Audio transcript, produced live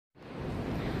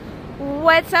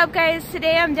What's up, guys?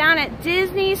 Today I'm down at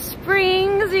Disney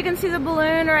Springs. You can see the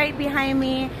balloon right behind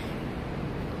me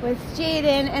with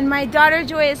Jaden, and my daughter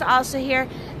Joy is also here.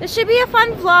 This should be a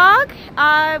fun vlog.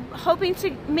 Hoping to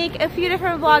make a few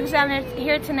different vlogs down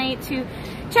here tonight to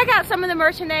check out some of the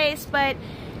merchandise, but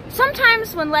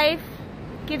sometimes when life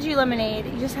gives you lemonade,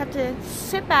 you just have to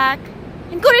sit back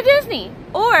and go to Disney,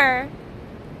 or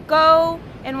go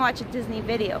and watch a Disney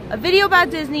video. A video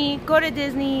about Disney, go to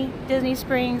Disney, Disney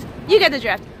Springs. You get the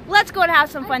drift. Let's go and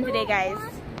have some fun today, guys.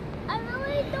 I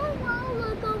really don't want to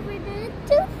look over there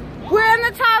too. We're in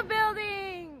the top building.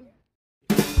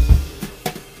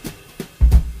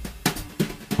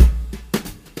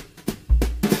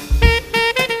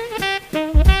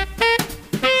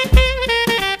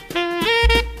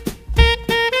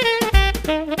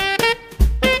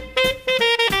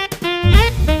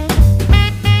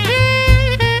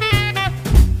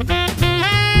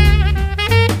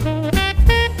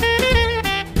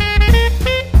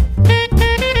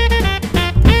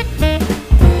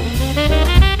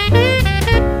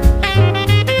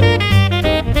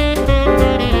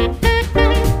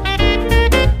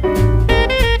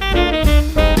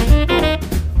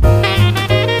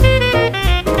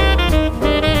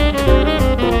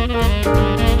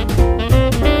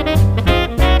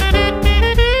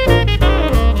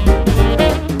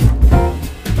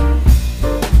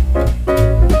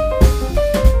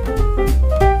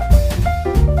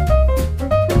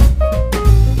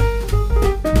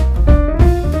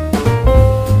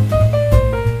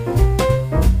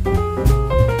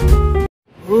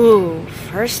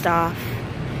 First off,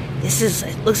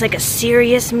 it looks like a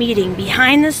serious meeting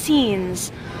behind the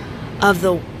scenes of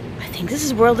I think this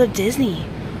is World of Disney.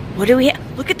 What do we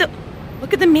have? Look at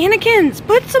the mannequins.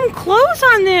 Put some clothes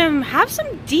on them. Have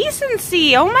some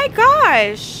decency. Oh my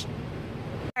gosh.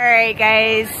 Alright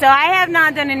guys, so I have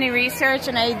not done any research,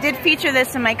 and I did feature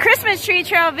this in my Christmas tree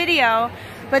trail video,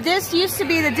 but this used to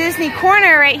be the Disney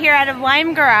corner right here out of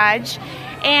Lime Garage,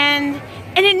 and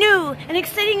a new and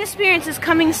exciting experience is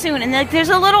coming soon. And there's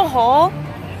a little hole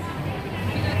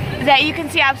that you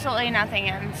can see absolutely nothing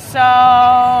in. So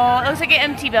it looks like an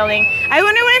empty building. I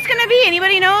wonder what it's gonna be.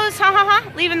 Anybody knows? Ha ha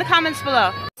ha. Leave in the comments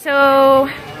below.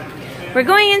 So we're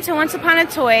going into Once Upon a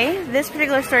Toy. This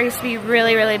particular store used to be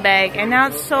really, really big, and now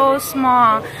it's so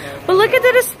small. But look at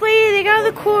the display. They got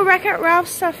the cool Wreck-It Ralph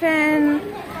stuff in.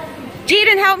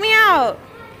 Jaden, help me out.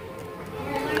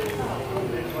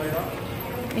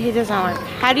 He doesn't work.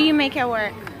 How do you make it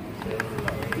work?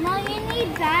 No, you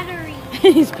need battery.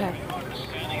 He's battery.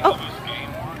 Oh,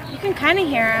 you can kind of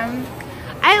hear him.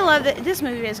 I love it. This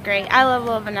movie is great. I love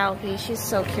Little Vanellope. She's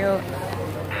so cute.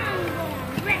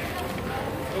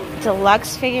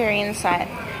 Deluxe figurine set.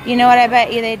 You know what I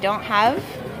bet you they don't have?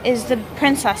 Is the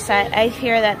princess set. I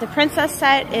hear that the princess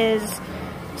set is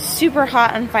super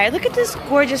hot on fire. Look at this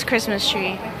gorgeous Christmas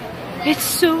tree. It's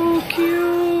so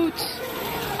cute.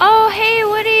 Oh, hey,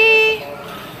 Woody.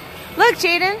 Look,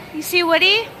 Jaden, you see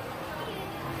Woody?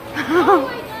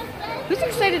 Who's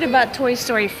excited about Toy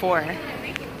Story 4?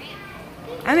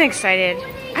 I'm excited.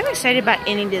 I'm excited about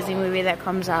any Disney movie that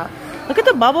comes out. Look at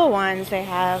the bubble ones they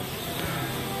have.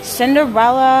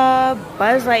 Cinderella,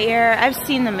 Buzz Lightyear. I've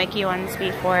seen the Mickey ones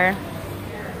before.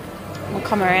 We'll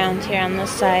come around here on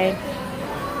this side.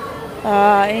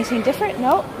 Anything different?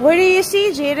 Nope. What do you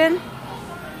see, Jaden?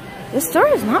 This store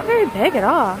is not very big at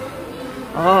all.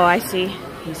 Oh, I see.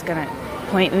 He's gonna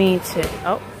point me to...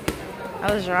 Oh,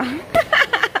 I was wrong.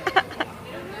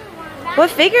 What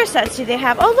figure sets do they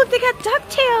have? Oh, look, they got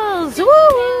DuckTales.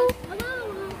 Woo!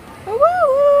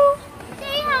 Woo!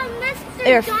 They have Mr.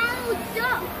 They're Donald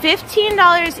Duck.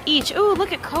 $15 each. Ooh,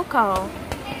 look at Coco.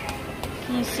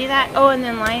 Can you see that? Oh, and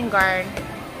then Lion Guard.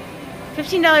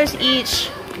 $15 each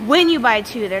when you buy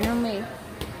two. They're normally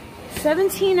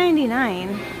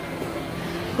 $17.99.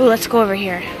 Ooh, let's go over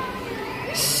here.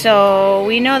 So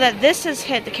we know that this has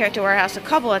hit the Character Warehouse a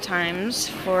couple of times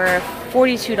for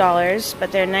 $42,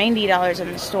 but they're $90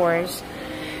 in the stores.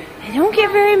 They don't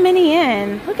get very many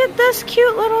in. Look at this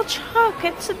cute little Chuck.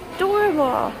 It's adorable.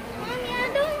 Mommy, I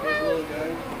don't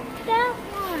have that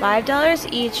one.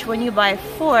 $5 each when you buy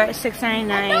four,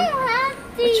 $6.99. I don't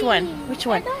have these. Which one? Which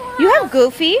one? You have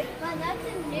Goofy. Well, that's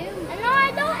a new one. No,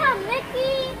 I don't have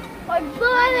Mickey or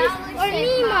Buzz or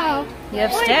Nemo. You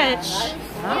have Stitch.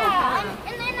 Oh. Yeah,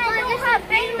 and then I don't have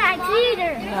Baymax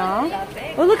either. No.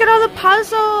 Oh, look at all the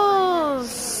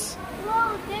puzzles.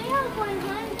 Whoa, they have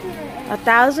 100.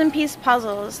 1,000-piece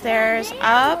puzzles. There's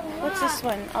Up. What's this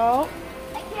one? Oh,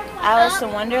 Alice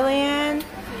in Wonderland.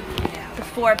 The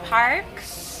 4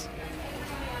 Parks.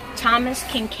 Thomas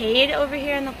Kincaid over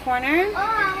here in the corner.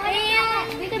 Oh,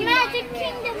 and the Magic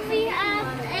Kingdom we have,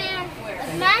 and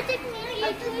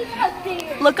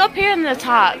Look up here in the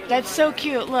top. That's so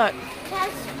cute. Look.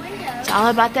 It's all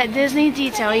about that Disney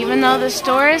detail, even though the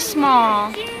store is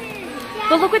small.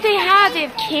 But look what they have. They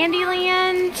have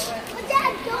Candyland.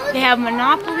 They have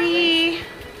Monopoly.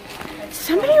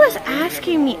 Somebody was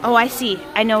asking me. Oh, I see.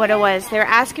 I know what it was. They were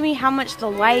asking me how much the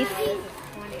life.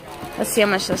 Let's see how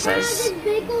much this is.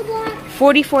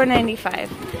 $44.95.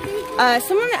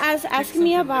 Someone was asking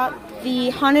me about the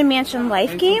Haunted Mansion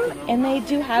Life game, and they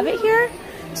do have it here.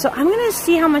 So I'm gonna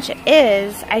see how much it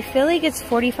is. I feel like it's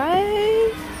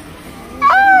 $45.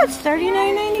 Oh, it's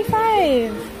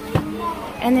 $39.95.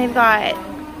 And they've got,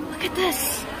 look at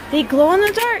this. They glow in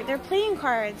the dark. They're playing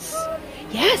cards.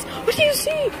 Yes. What do you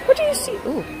see? What do you see?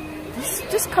 Ooh,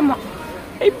 this come on.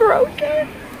 I broke it.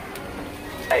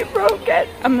 I broke it.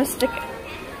 I'm gonna stick it.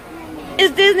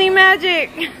 It's Disney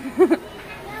magic.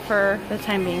 For the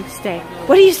time being, stay.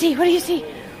 What do you see? What do you see?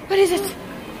 What is it?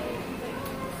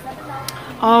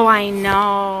 Oh, I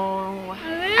know.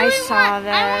 I saw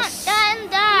this. I want that and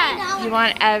that. You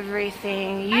want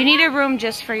everything. You need a room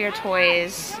just for your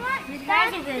toys. It's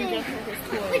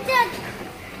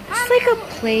It's like a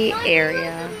play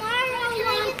area.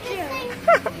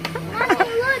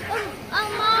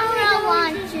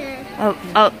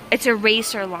 Oh, it's a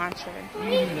racer launcher.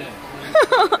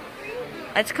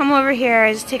 Let's come over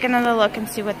here. Just take another look and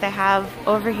see what they have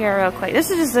over here real quick.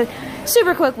 This is just a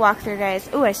super quick walkthrough, guys.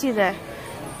 Oh, I see the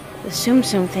Tsum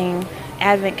Tsum thing.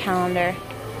 Advent calendar.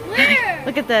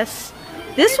 Look at this.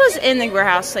 This was in the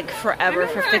warehouse like forever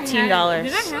for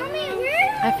 $15.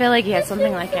 I feel like he had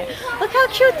something like it. Look how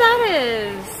cute that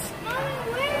is.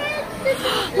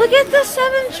 Look at the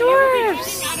 7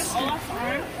 dwarfs.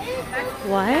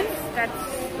 What?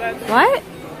 What?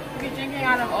 Be drinking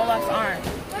out of Olaf's arm.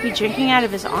 Be drinking out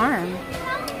of his arm?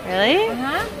 Really?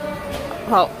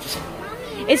 Oh,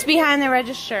 it's behind the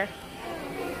register.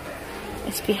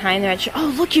 It's behind the register.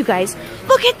 Oh, look, you guys.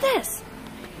 Look at this.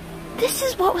 This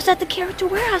is what was at the Character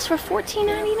Warehouse for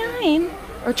 $14.99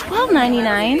 or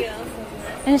 $12.99,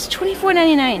 and it's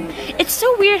 $24.99. It's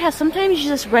so weird how sometimes you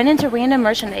just run into random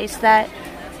merchandise that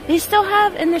they still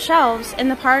have in the shelves in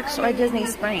the parks or Disney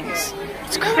Springs.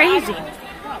 It's crazy.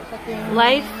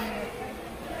 Life.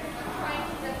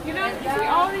 You know, see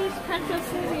all these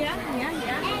princesses, yeah.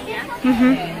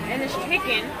 And it's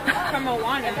chicken from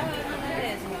Moana.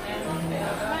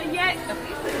 But yet,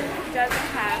 it doesn't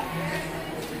have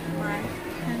my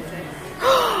princess.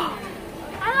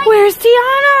 Where's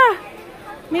Tiana?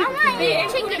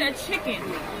 It's a chicken.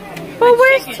 But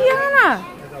where's Tiana?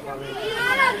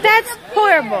 That's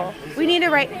horrible. We need to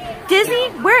write Disney.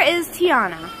 Where is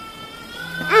Tiana?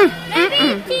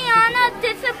 Maybe Tiana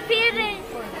disappeared and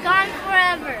gone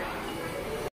forever.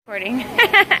 Recording.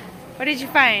 What did you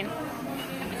find?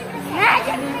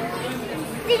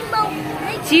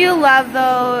 Do you love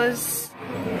those?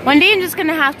 One day I'm just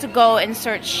gonna have to go and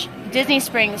search Disney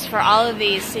Springs for all of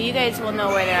these so you guys will know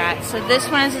where they're at. So this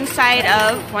one is inside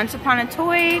of Once Upon a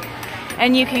Toy,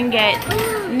 and you can get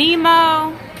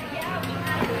Nemo,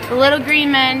 the Little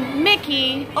Green Man,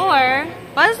 Mickey, or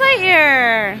Buzz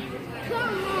Lightyear.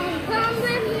 Come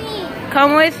with me.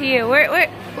 Come with you. We're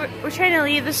trying to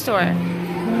leave the store.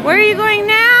 Where are you going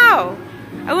now?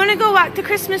 I want to go walk the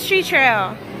Christmas tree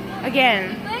trail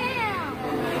again.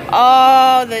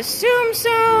 Oh, the Tsum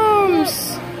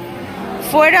Tsums.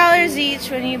 $4 each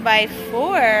when you buy 4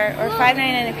 or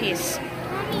 $5.99 a piece.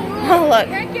 Oh, look.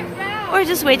 Or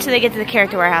just wait till they get to the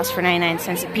Character Warehouse for 99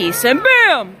 cents a piece and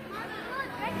boom!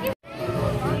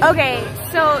 Okay,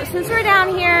 so since we're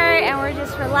down here and we're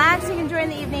just relaxing, enjoying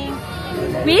the evening,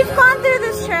 we've gone through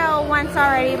this trail once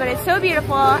already, but it's so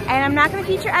beautiful, and I'm not going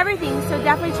to feature everything, so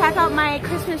definitely check out my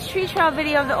Christmas tree trail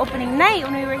video of the opening night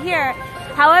when we were here.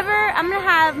 However, I'm going to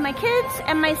have my kids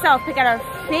and myself pick out our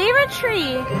favorite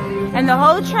tree and the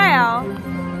whole trail,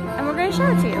 and we're going to show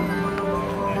it to you.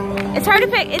 It's hard to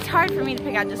pick. It's hard for me to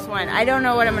pick out just one. I don't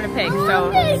know what I'm going to pick,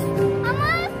 so. I'm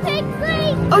gonna pick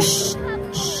green. Oh, shh.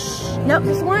 Nope,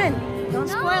 just one. Don't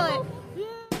spoil it.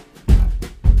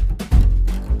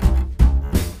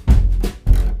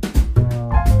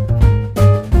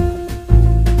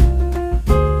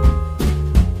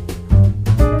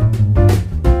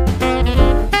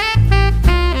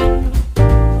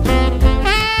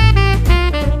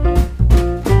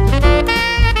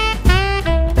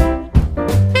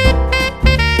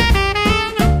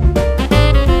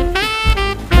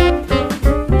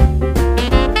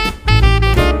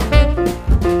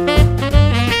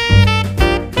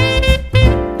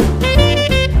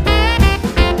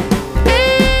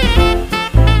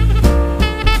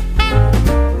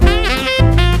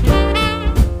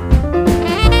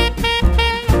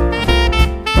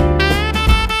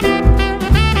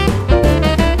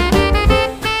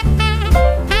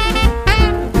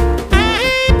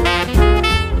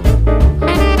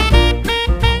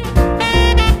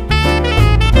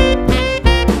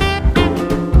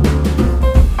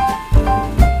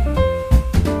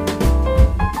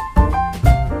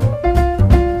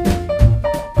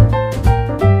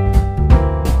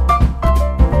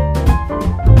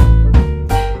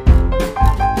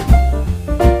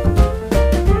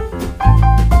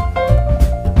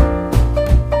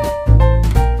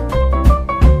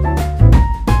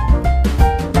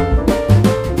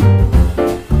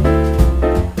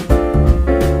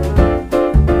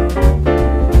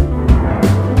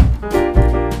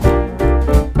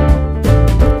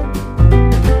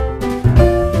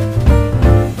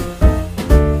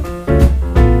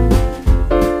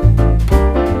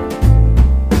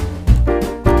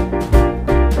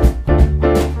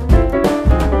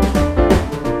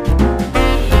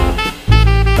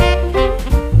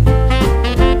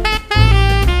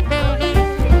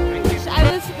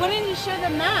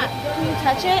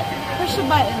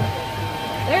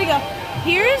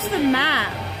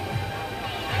 map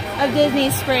of Disney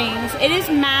Springs. It is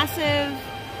massive.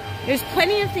 There's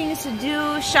plenty of things to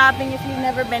do, shopping if you've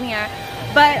never been here.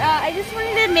 But I just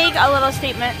wanted to make a little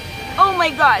statement. Oh my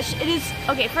gosh, it is,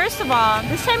 okay, first of all,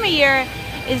 this time of year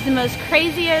is the most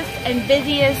craziest and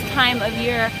busiest time of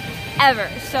year ever.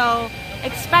 So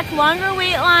expect longer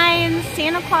wait lines.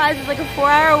 Santa Claus is like a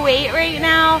 4-hour wait right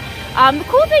now. The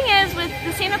cool thing is with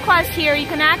the Santa Claus here, you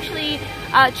can actually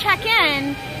check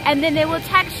in and then they will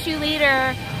text you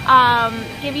later,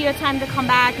 give you a time to come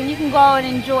back, and you can go and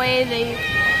enjoy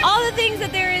all the things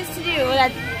that there is to do.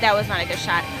 That was not a good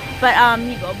shot. But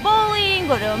you go bowling,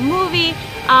 go to a movie.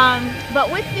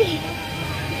 But with the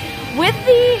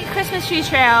Christmas tree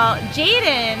trail,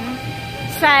 Jaden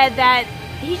said that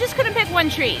he just couldn't pick one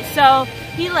tree. So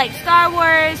he liked Star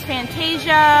Wars,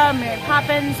 Fantasia, Mary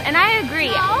Poppins, and I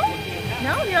agree.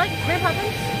 No, you like Mary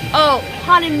Poppins? Oh,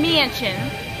 Haunted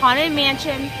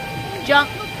Mansion,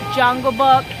 Jungle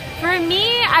Book. For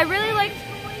me, I really liked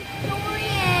Story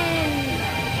and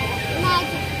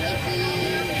Magic Mickey.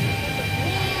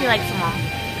 He likes them all.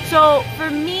 So for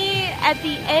me, at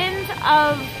the end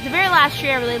of the very last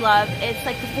tree I really love, it's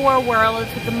like the 4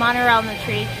 worlds with the monorail and the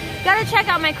tree. Gotta check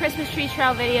out my Christmas tree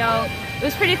trail video. It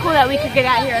was pretty cool that we could get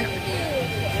out here.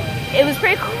 It was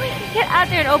pretty cool we could get out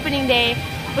there on opening day.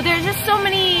 But there's just so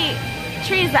many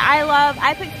trees that I love.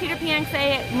 I picked Peter Pan because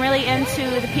I'm really into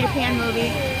the Peter Pan movie.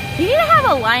 You need to have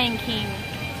a Lion King.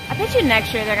 I bet you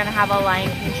next year they're gonna have a Lion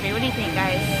King tree. What do you think,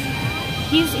 guys?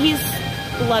 He's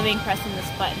loving pressing this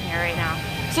button here right now.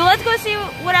 So let's go see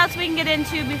what else we can get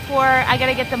into before I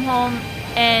gotta get them home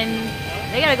and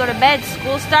they gotta go to bed.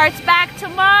 School starts back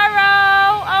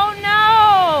tomorrow. Oh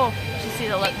no! You should see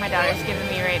the look my daughter's giving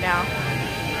me right now.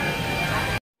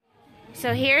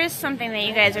 So here's something that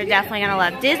you guys are definitely gonna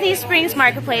love. Disney Springs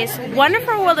Marketplace,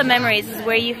 Wonderful World of Memories is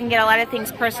where you can get a lot of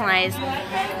things personalized.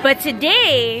 But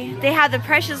today, they have the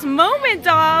Precious Moment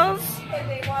dolls.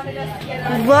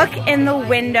 Look in the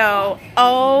window.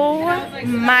 Oh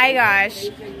my gosh.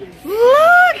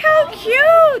 Look how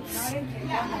cute.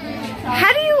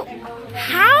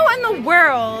 How in the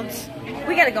world,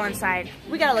 we gotta go inside.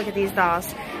 We gotta look at these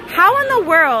dolls. How in the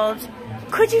world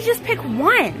could you just pick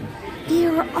one?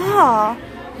 They're all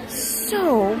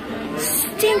so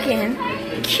stinking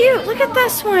cute. Look at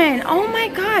this one. Oh my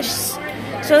gosh.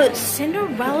 So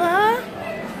Cinderella.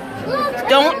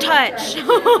 Don't touch.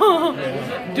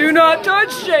 Do not touch,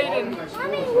 Jaden.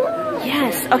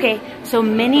 Yes. Okay. So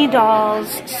mini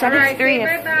dolls. Set of 3.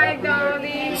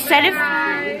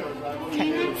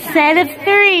 Set of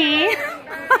 3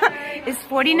 is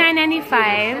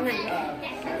 $49.95.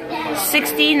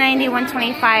 $60, $90,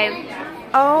 $125.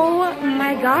 Oh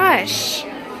my gosh.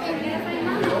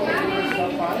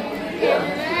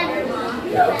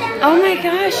 Oh my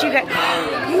gosh, you guys.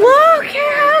 Look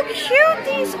at how cute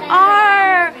these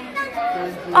are.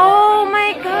 Oh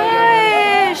my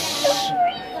gosh.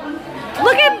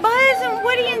 Look at Buzz and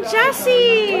Woody and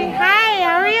Jessie. Hi,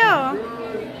 how are you?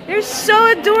 They're so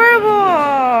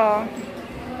adorable.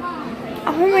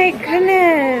 Oh my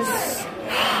goodness.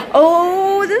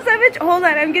 Oh, this image. Hold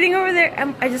on, I'm getting over there.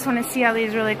 I just want to see all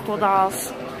these really cool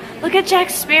dolls. Look at Jack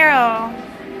Sparrow.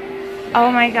 Oh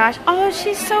my gosh. Oh,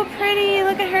 she's so pretty.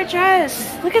 Look at her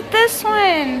dress. Look at this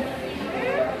one.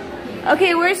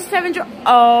 Okay, where's the 7 drawer?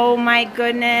 Oh my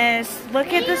goodness.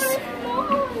 Look at this.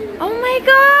 Oh my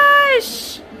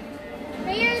gosh.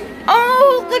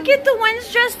 Oh, look at the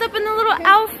ones dressed up in the little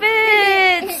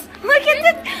outfits. Look at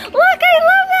this. Look, I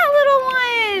love that little one.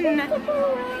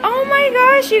 Oh my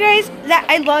gosh, you guys.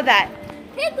 I love that.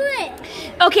 Piglet.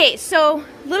 Okay, so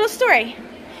little story.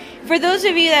 For those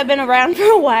of you that have been around for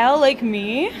a while, like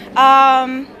me,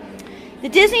 the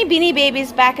Disney Beanie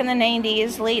Babies back in the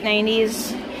 90s, late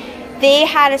 90s, they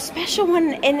had a special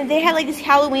one, and they had like these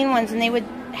Halloween ones, and they would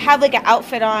have like an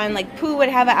outfit on, like Pooh would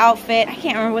have an outfit. I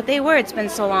can't remember what they were, it's been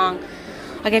so long.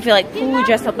 Like I feel like Pooh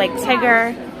dressed up like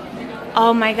Tigger.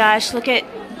 Oh my gosh, look at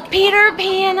Peter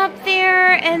Pan up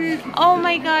there, and oh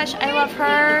my gosh, I love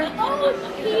her.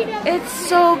 It's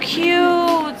so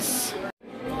cute.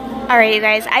 Alright you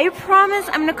guys, I promise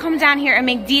I'm gonna come down here and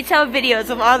make detailed videos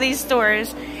of all these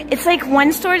stores. It's like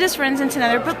one store just runs into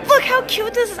another, but look how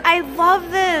cute this is. I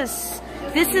love this.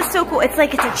 This is so cool. It's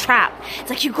like it's a trap. It's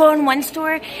like you go in one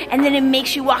store and then it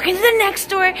makes you walk into the next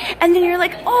store and then you're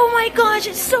like, oh my gosh,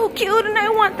 it's so cute and I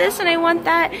want this and I want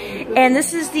that. And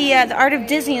this is the Art of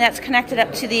Disney that's connected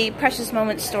up to the Precious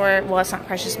Moments store. Well, it's not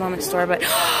Precious Moments store, but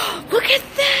look at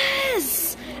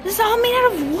this. This is all made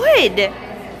out of wood.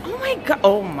 Oh my god.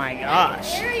 Oh my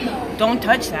gosh. Don't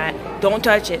touch that. Don't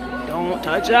touch it. Don't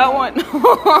touch that one.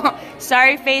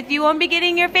 Sorry, Faith, you won't be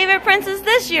getting your favorite princess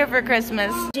this year for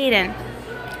Christmas. Jaden,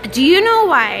 do you know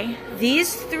why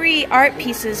these 3 art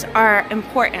pieces are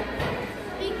important?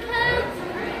 Because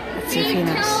Let's see if he they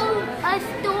knows. tell a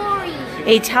story.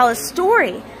 They tell a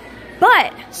story.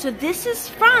 But, so this is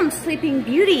from Sleeping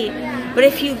Beauty. But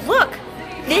if you look,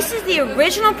 this is the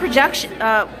original production.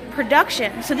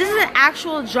 So this is an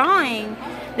actual drawing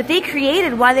that they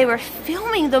created while they were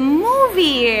filming the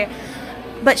movie.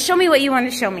 But show me what you want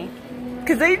to show me.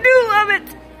 Because I do love it.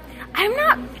 I'm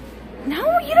not,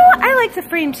 no, you know what? I like the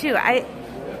frame too. I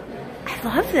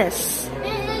love this. It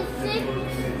is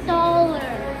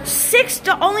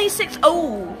 $6. Only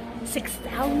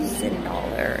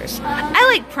 $6,000. I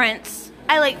like prints.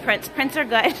 I like prints. Prints are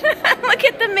good. Look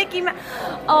at the Mickey Mouse.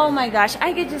 Oh my gosh,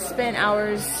 I could just spend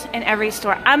hours in every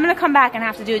store. I'm gonna come back and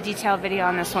have to do a detailed video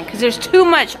on this one because there's too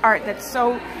much art that's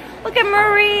so. Look at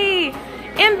Marie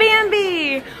and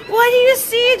Bambi. What do you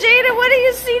see, Jada? What do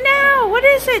you see now? What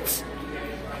is it?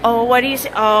 Oh, what do you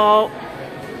see? Oh,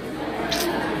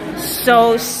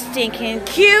 so stinking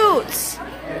cute.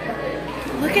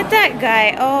 Look at that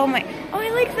guy. Oh my. Oh, I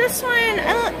like this one.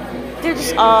 They're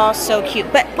just all so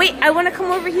cute. But wait, I want to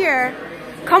come over here.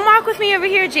 Come walk with me over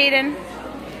here, Jaden.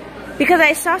 Because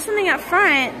I saw something up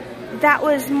front that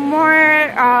was more,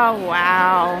 oh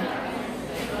wow.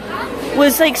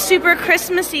 Was like super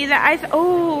Christmassy that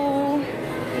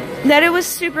that it was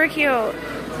super cute.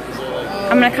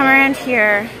 I'm going to come around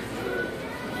here.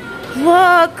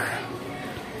 Look.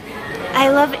 I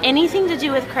love anything to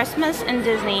do with Christmas and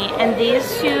Disney. And these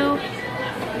two,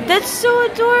 that's so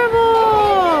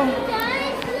adorable.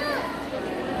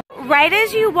 Right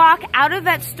as you walk out of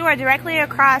that store directly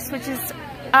across, which is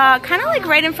kind of like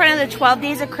right in front of the 12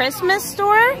 Days of Christmas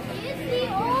store.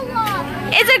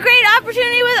 It's a great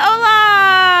opportunity with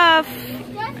Olaf.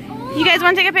 You guys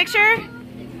want to take a picture?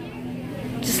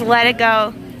 Just let it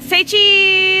go. Say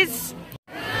cheese.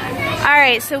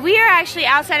 Alright, so we are actually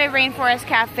outside of Rainforest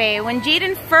Cafe. When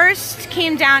Jaden first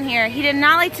came down here, he did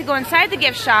not like to go inside the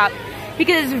gift shop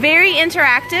because it's very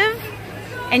interactive,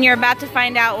 and you're about to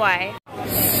find out why.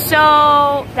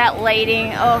 So, that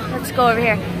lighting, oh, let's go over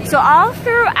here. So all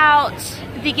throughout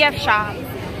the gift shop,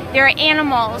 there are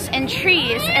animals and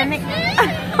trees, and they,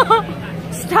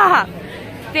 stop.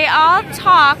 They all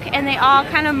talk, and they all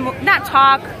kind of, not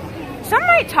talk, some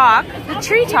might talk. The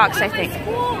tree talks, I think.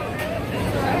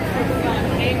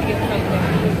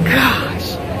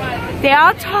 Gosh. They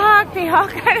all talk, they all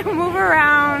kind of move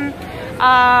around.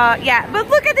 Yeah, but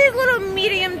look at these little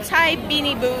medium type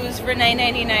Beanie Boos for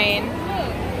 $9.99.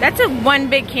 That's a one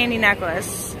big candy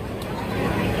necklace.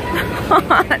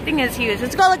 That thing is huge.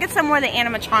 Let's go look at some more of the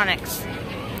animatronics.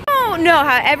 I don't know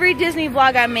how every Disney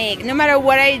vlog I make, no matter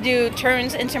what I do,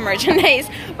 turns into merchandise.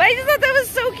 But I just thought that was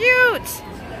so cute.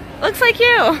 Looks like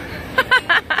you.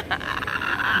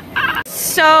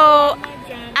 So,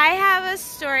 I have a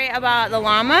story about the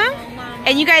llama,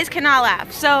 and you guys cannot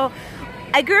laugh. So,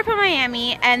 I grew up in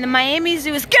Miami, and the Miami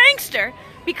Zoo is gangster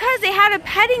because they had a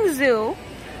petting zoo,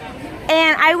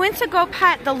 and I went to go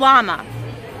pet the llama.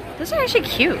 Those are actually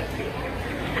cute.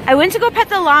 I went to go pet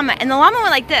the llama, and the llama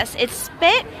went like this. It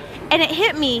spit, and it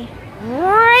hit me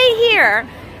right here,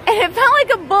 and it felt like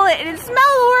a bullet, and it smelled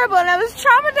horrible, and I was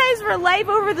traumatized for life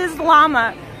over this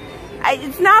llama.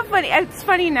 It's not funny. It's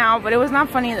funny now, but it was not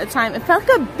funny at the time. It felt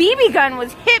like a BB gun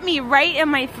was hit me right in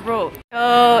my throat.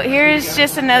 So here's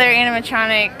just another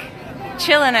animatronic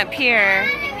chilling up here.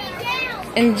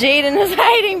 And Jaden is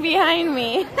hiding behind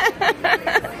me.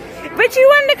 But you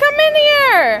wanted to come in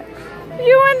here.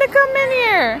 You wanted to come in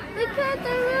here. Because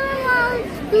I really want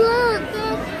to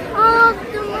look at all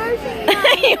the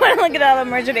merchandise. You want to look at all the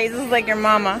merchandise. This is like your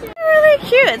mama. They're really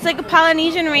cute. It's like a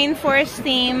Polynesian rainforest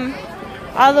theme.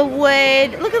 All the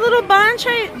wood. Look at little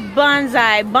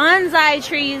bonsai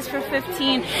trees for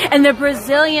 $15, and the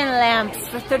Brazilian lamps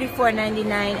for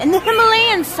 $34.99, and the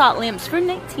Himalayan salt lamps for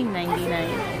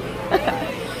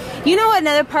 $19.99. You know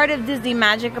another part of Disney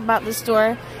magic about the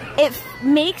store? It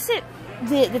makes it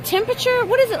the temperature.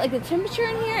 What is it like? The temperature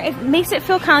in here? It makes it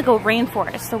feel kind of like a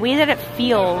rainforest. The way that it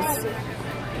feels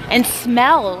and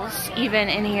smells even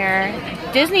in here.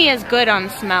 Disney is good on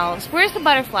smells. Where's the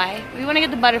butterfly? We want to get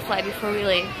the butterfly before we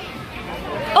leave.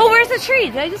 Oh, where's the tree?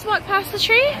 Did I just walk past the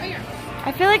tree?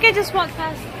 I feel like I just walked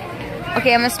past.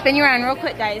 Okay, I'm gonna spin you around real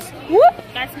quick, guys. Whoop!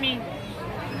 That's me.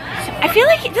 I feel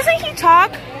like, doesn't he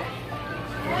talk?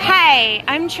 Hi,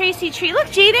 I'm Tracy Tree. Look,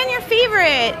 Jaden, your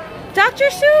favorite. Dr.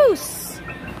 Seuss.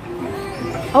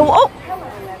 Oh.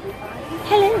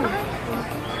 Hello.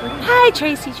 Hi,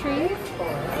 Tracy Tree.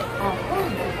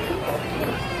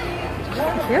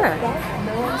 Here.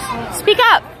 Speak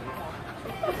up.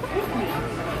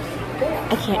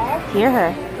 I can't hear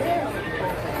her.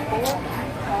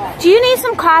 Do you need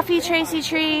some coffee, Tracy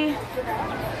Tree?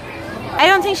 I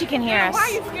don't think she can hear us. Why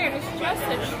are you scared? It's just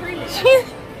a tree.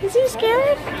 Is he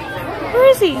scared? Where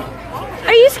is he?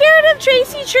 Are you scared of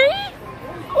Tracy Tree?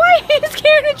 Why are you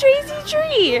scared of Tracy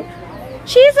Tree?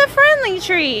 She's a friendly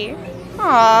tree.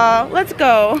 Aw, let's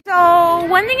go. So,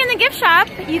 one thing in the gift shop,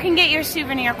 you can get your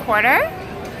souvenir quarter.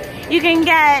 You can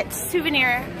get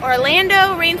souvenir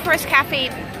Orlando Rainforest Cafe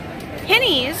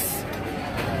pennies.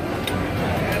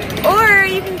 Or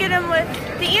you can get them with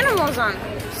the animals on them.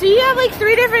 So you have like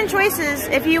 3 different choices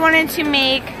if you wanted to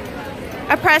make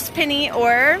a pressed penny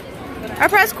or a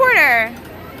pressed quarter.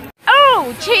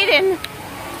 Oh, Jaden.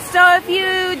 So if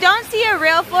you don't see a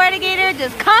real Florida gator,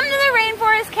 just come to the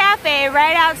Rainforest Cafe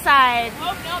right outside.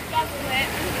 Oh, nope, that's lit.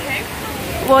 Okay.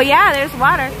 Well, yeah, there's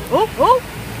water. Oh, oh.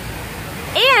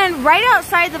 And right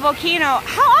outside the volcano,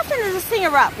 how often does this thing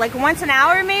erupt? Like once an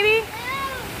hour, maybe?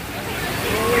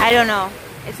 I don't know.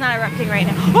 It's not erupting right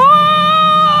now.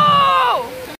 Oh!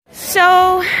 So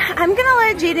I'm gonna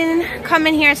let Jaden come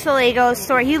in here to the Lego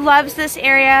store. He loves this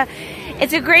area.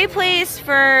 It's a great place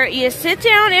for you to sit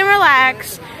down and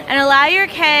relax and allow your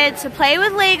kids to play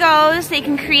with Legos. They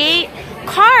can create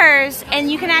cars and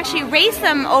you can actually race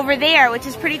them over there, which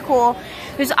is pretty cool.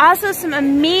 There's also some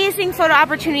amazing photo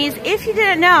opportunities if you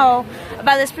didn't know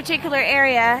about this particular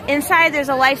area. Inside there's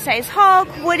a life-size Hulk,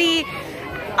 Woody.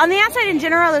 On the outside in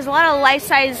general, there's a lot of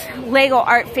life-size Lego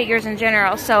art figures in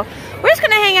general. So we're just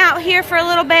gonna hang out here for a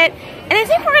little bit. And I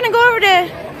think we're gonna go over to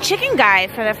Chicken Guy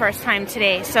for the first time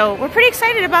today. So we're pretty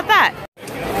excited about that.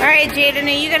 All right, Jaden, are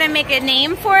you gonna make a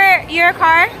name for your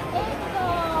car?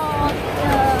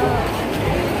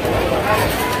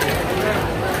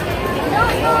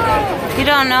 You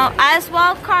don't know?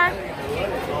 Oswald car?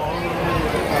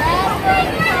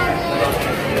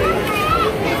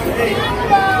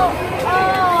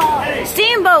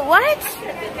 Steamboat, what?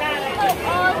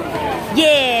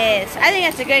 Yes, I think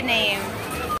that's a good name.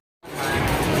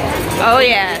 Oh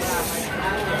yes.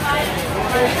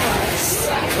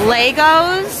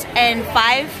 Legos and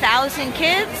 5,000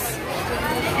 kids.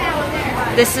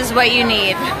 This is what you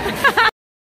need.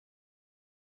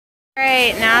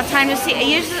 Alright, now time to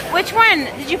see. Which one?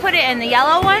 Did you put it in? The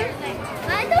yellow one?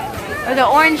 Or the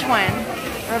orange one?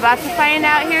 We're about to find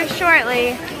out here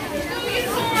shortly.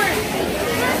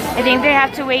 I think they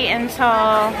have to wait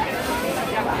until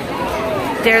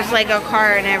there's like a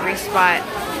car in every spot.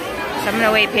 So I'm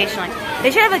gonna wait patiently.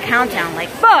 They should have a countdown, like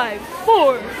 5,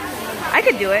 4. I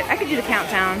could do it. I could do the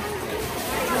countdown.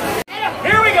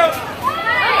 Here we go.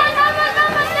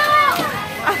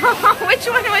 Which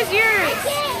one was yours?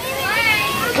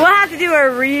 We'll have to do a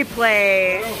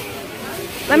replay.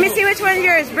 Let me see which one's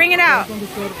yours. Bring it out.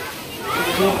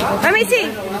 Let me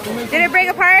see. Did it break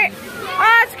apart?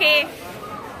 Oh, it's okay.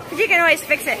 But you can always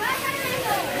fix it.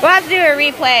 We'll have to do a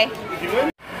replay.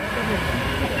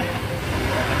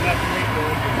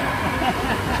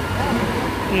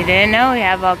 You didn't know we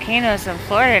have volcanoes in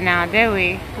Florida now, did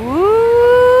we?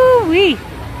 Woo-wee.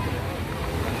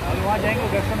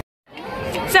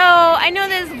 So, I know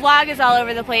this vlog is all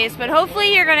over the place, but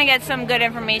hopefully you're going to get some good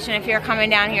information if you're coming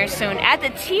down here soon. At the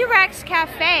T-Rex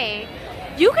Cafe,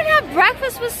 you can have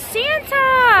breakfast with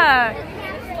Santa.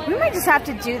 We might just have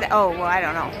to do that. Oh, well, I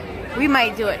don't know. We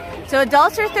might do it. So,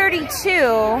 adults are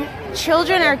 $32,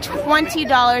 children are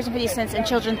 $20.50, and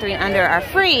children 3 and under are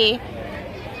free.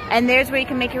 And there's where you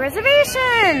can make your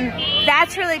reservation.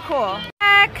 That's really cool.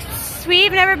 Next,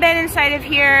 we've never been inside of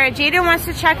here. Jaden wants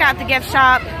to check out the gift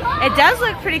shop. It does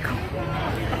look pretty cool.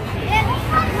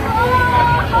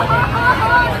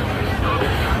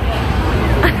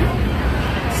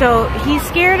 So he's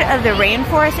scared of the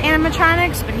Rainforest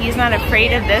animatronics, but he's not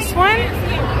afraid of this one.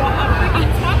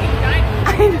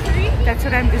 That's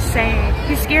what I'm just saying.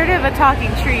 He's scared of a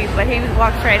talking tree, but he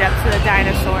walks right up to the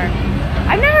dinosaur.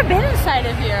 I've never been inside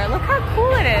of here. Look how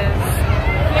cool it is.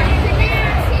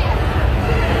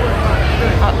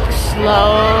 Oh,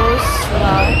 slow.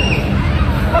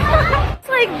 It's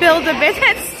like Build-A-Bear.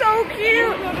 That's so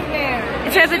cute.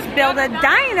 It says it's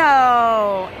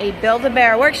Build-A-Dino. A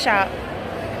Build-A-Bear workshop.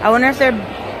 I wonder if their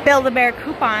Build-A-Bear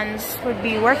coupons would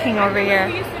be working over here.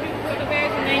 We used to do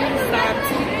Build-A-Bears and then you stopped.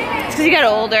 It's because you got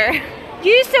older.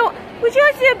 You used to, would you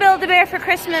like to do a Build-A-Bear for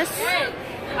Christmas?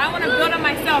 I want to build it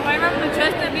myself. I remember the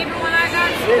Justin Bieber one I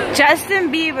got too.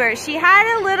 Justin Bieber. She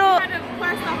had a little... Kind of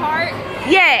press the heart.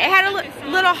 Yeah, it had a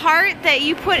little heart that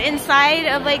you put inside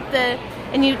of like the...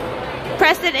 And you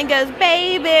press it and it goes,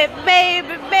 baby, baby,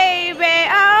 baby.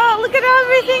 Oh, look at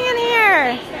everything in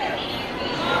here.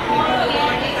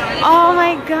 Oh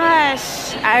my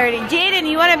gosh. Jaden,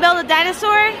 you want to build a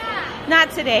dinosaur? not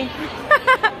today.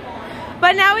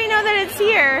 But now we know that it's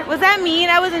here. Was that mean?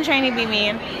 I wasn't trying to be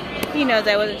mean. He knows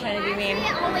I wasn't trying to be mean.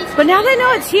 But now that I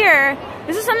know it's here,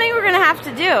 this is something we're gonna have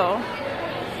to do.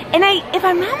 And if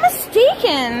I'm not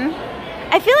mistaken,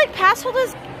 I feel like pass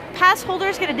holders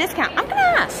get a discount. I'm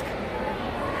gonna ask.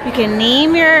 You can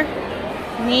name your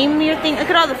thing. Look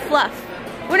at all the fluff.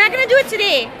 We're not gonna do it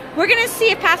today. We're gonna see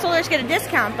if pass holders get a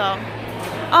discount though.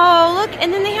 Oh, look,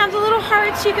 and then they have the little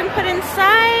hearts you can put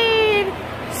inside.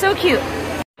 So cute.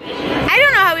 I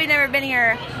don't know how we've never been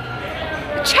here.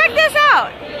 Check this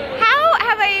out. How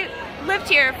have I lived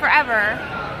here forever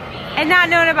and not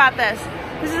known about this?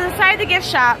 This is inside the gift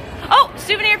shop. Oh,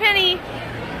 souvenir penny.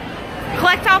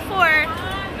 Collect all 4.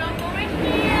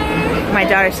 My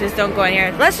daughter says don't go in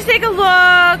here. Let's just take a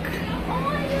look.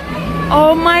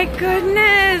 Oh my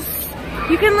goodness.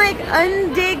 You can like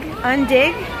undig?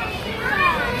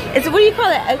 It's, what do you call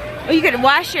it? Oh, you can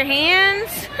wash your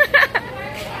hands.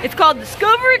 It's called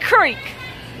Discovery Creek.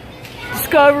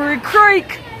 Discovery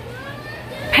Creek.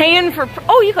 Paying for,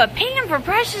 oh, you got paying for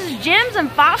precious gems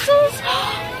and fossils?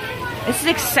 This is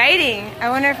exciting. I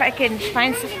wonder if I can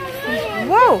find some.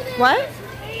 Whoa, what?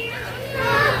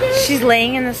 She's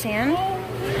laying in the sand?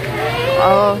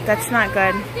 Oh, that's not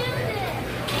good.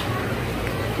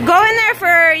 Go in there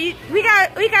for, we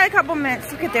got a couple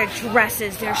minutes. Look at their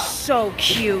dresses. They're so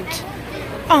cute.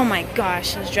 Oh my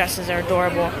gosh, those dresses are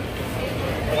adorable.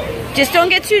 Just don't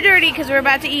get too dirty because we're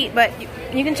about to eat, but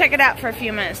you can check it out for a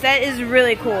few minutes. That is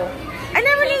really cool. I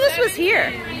never knew this was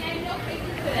here.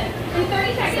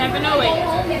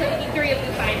 708. 3 of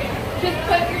the side. Just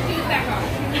put your shoes back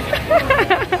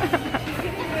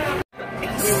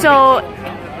on. So,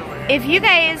 if you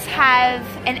guys have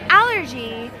an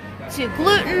allergy to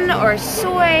gluten or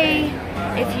soy,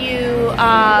 if you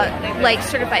like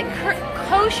certified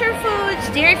kosher foods,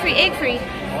 dairy-free, egg-free,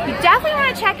 you definitely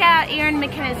want to check out Erin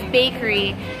McKenna's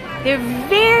bakery. They're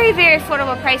very, very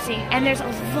affordable pricing, and there's a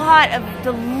lot of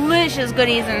delicious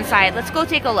goodies inside. Let's go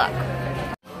take a look.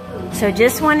 So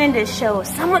just wanted to show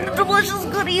some of the delicious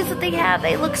goodies that they have.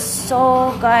 They look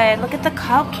so good. Look at the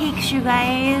cupcakes, you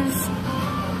guys.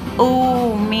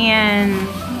 Oh man,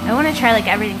 I want to try like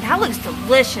everything. That looks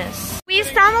delicious. We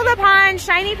stumbled upon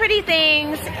Shiny Pretty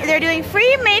Things. They're doing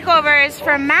free makeovers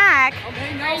for Mac.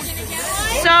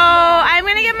 So I'm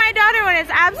gonna give my daughter one.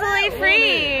 It's absolutely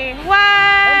free.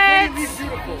 What?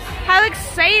 How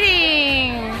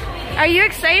exciting. Are you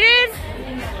excited?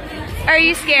 Or are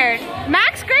you scared?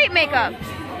 Mac's great makeup.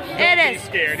 It is.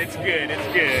 Scared. It's good. It's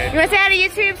good. You want to say hi to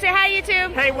YouTube? Say hi,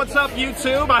 YouTube. Hey, what's up,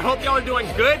 YouTube? I hope y'all are doing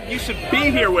good. You should be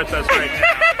here with us right now.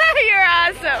 You're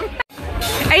awesome.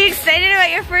 Are you excited about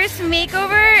your first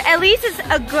makeover? At least it's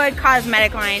a good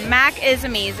cosmetic line. Mac is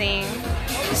amazing.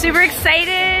 Super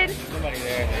excited.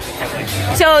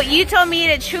 So you told me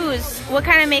to choose what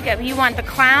kind of makeup. You want the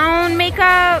clown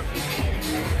makeup?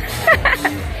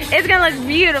 It's gonna look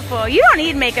beautiful. You don't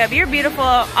need makeup. You're beautiful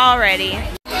already.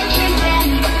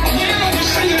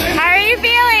 How are you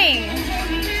feeling?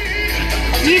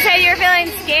 You said you're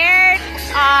feeling scared?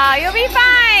 Aw, you'll be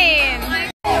fine.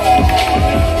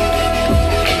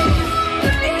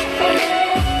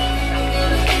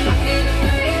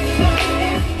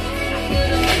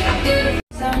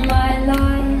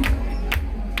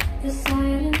 The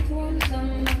silent ones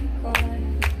on my car.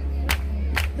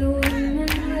 The women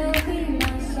will be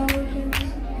my soldiers.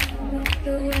 But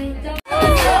the weight of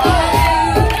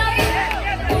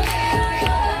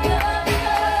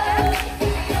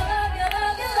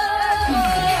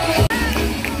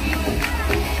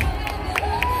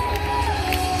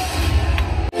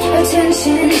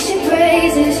attention she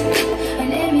praises,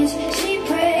 an image she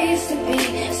prays to be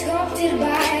sculpted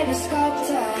by the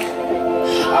sculptor.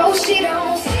 Oh, she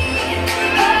don't see.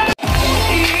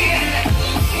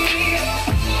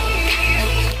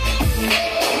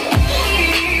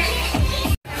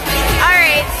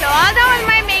 Alright, so all done with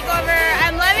my makeover.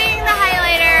 I'm loving the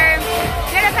highlighter.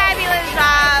 Did a fabulous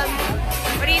job.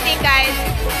 What do you think, guys?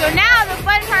 So now the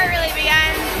fun part really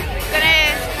begins.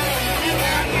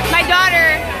 My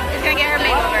daughter is gonna get her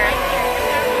makeover.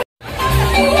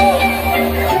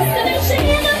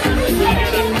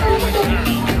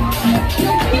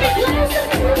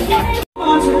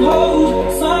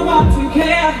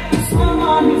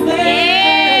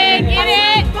 Yeah, get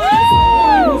it!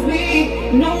 Woo!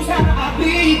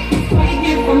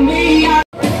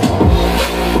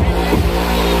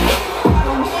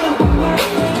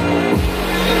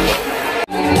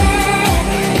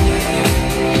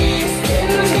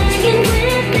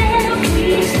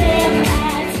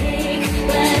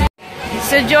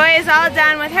 So Joy is all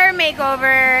done with her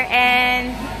makeover,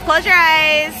 and close your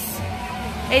eyes.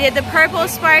 They did the purple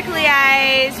sparkly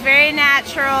eyes, very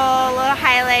natural, little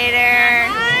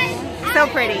highlighter. So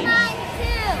pretty.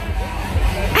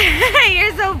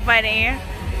 You're so funny.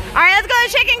 All right, let's go to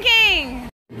Chicken King.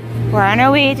 We're on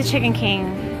our way to Chicken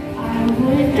King.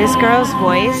 This girl's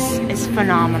voice is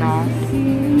phenomenal.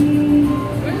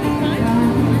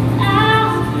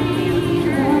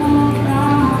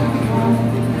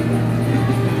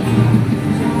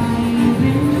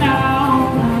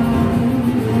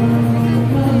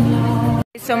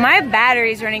 So my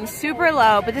battery's running super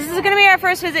low, but this is gonna be our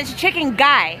first visit to Chicken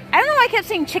Guy. I don't know why I kept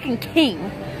saying Chicken King,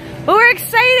 but we're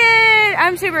excited.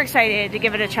 I'm super excited to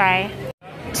give it a try.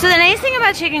 So the nice thing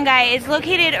about Chicken Guy is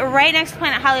located right next to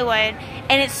Planet Hollywood,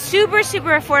 and it's super, super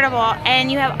affordable, and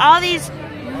you have all these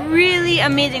really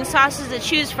amazing sauces to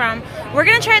choose from. We're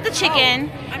gonna try out the chicken,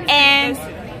 and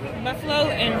buffalo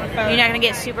and you're not gonna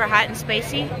get super hot and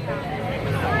spicy.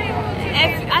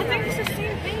 I think it's the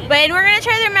same thing. But we're gonna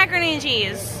try their macaroni and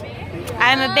cheese.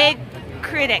 I'm a big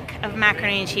critic of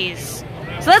macaroni and cheese.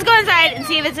 So let's go inside and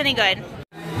see if it's any good.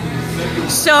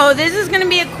 So this is gonna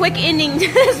be a quick ending to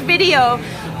this video,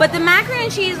 but the macaroni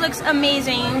and cheese looks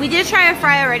amazing. We did try a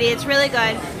fry already, it's really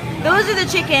good. Those are the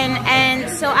chicken, and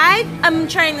so I am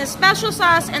trying the special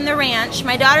sauce and the ranch.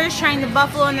 My daughter's trying the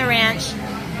buffalo and the ranch.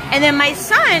 And then my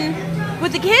son,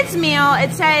 with the kids meal,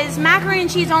 it says macaroni and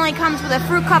cheese only comes with a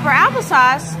fruit cup or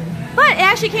applesauce, but it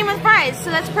actually came with fries, so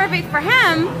that's perfect for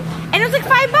him. And it was like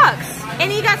 $5,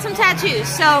 and he got some tattoos.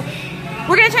 So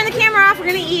we're gonna turn the camera off, we're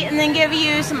gonna eat, and then give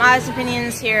you some honest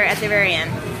opinions here at the very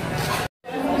end.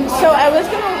 So I was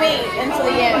gonna wait until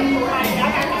the end.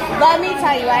 Let me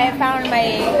tell you, I have found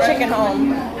my chicken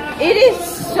home. It is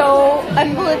so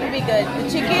unbelievably good. The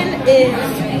chicken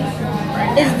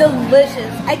is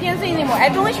delicious. I can't say anymore.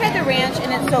 I've only tried the ranch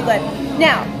and it's so good.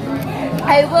 Now,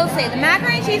 I will say the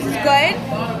macaroni and cheese is good,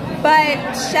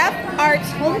 but Chef Art's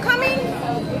Homecoming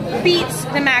beats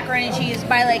the macaroni and cheese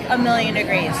by like a million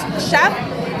degrees.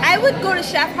 I would go to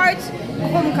Chef Art's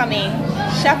Homecoming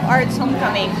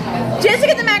just to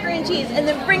get the macaroni and cheese, and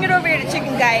then bring it over here to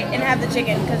Chicken Guy and have the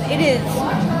chicken, because it is,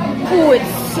 ooh,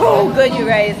 it's so good, you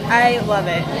guys. I love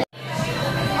it.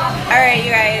 Alright, you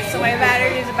guys, so my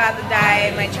battery is about to die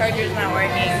and my charger is not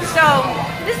working. So,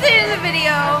 this is the end of the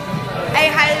video. I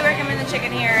highly recommend the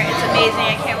chicken here. It's amazing.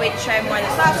 I can't wait to try more of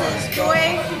the sauces.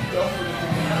 Joy,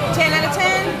 10 out of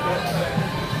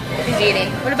 10. He's eating.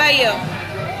 What about you?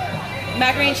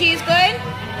 Macaroni and cheese, good?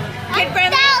 Kid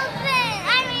friendly?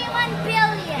 1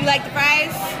 billion. You like the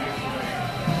fries?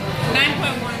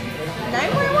 9.1.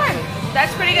 9.1.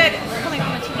 That's pretty good. Coming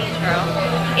from a teenage girl.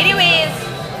 Anyways,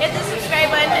 hit the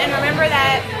subscribe button and remember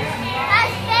that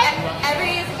That's it.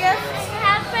 every is a gift.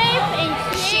 Have faith in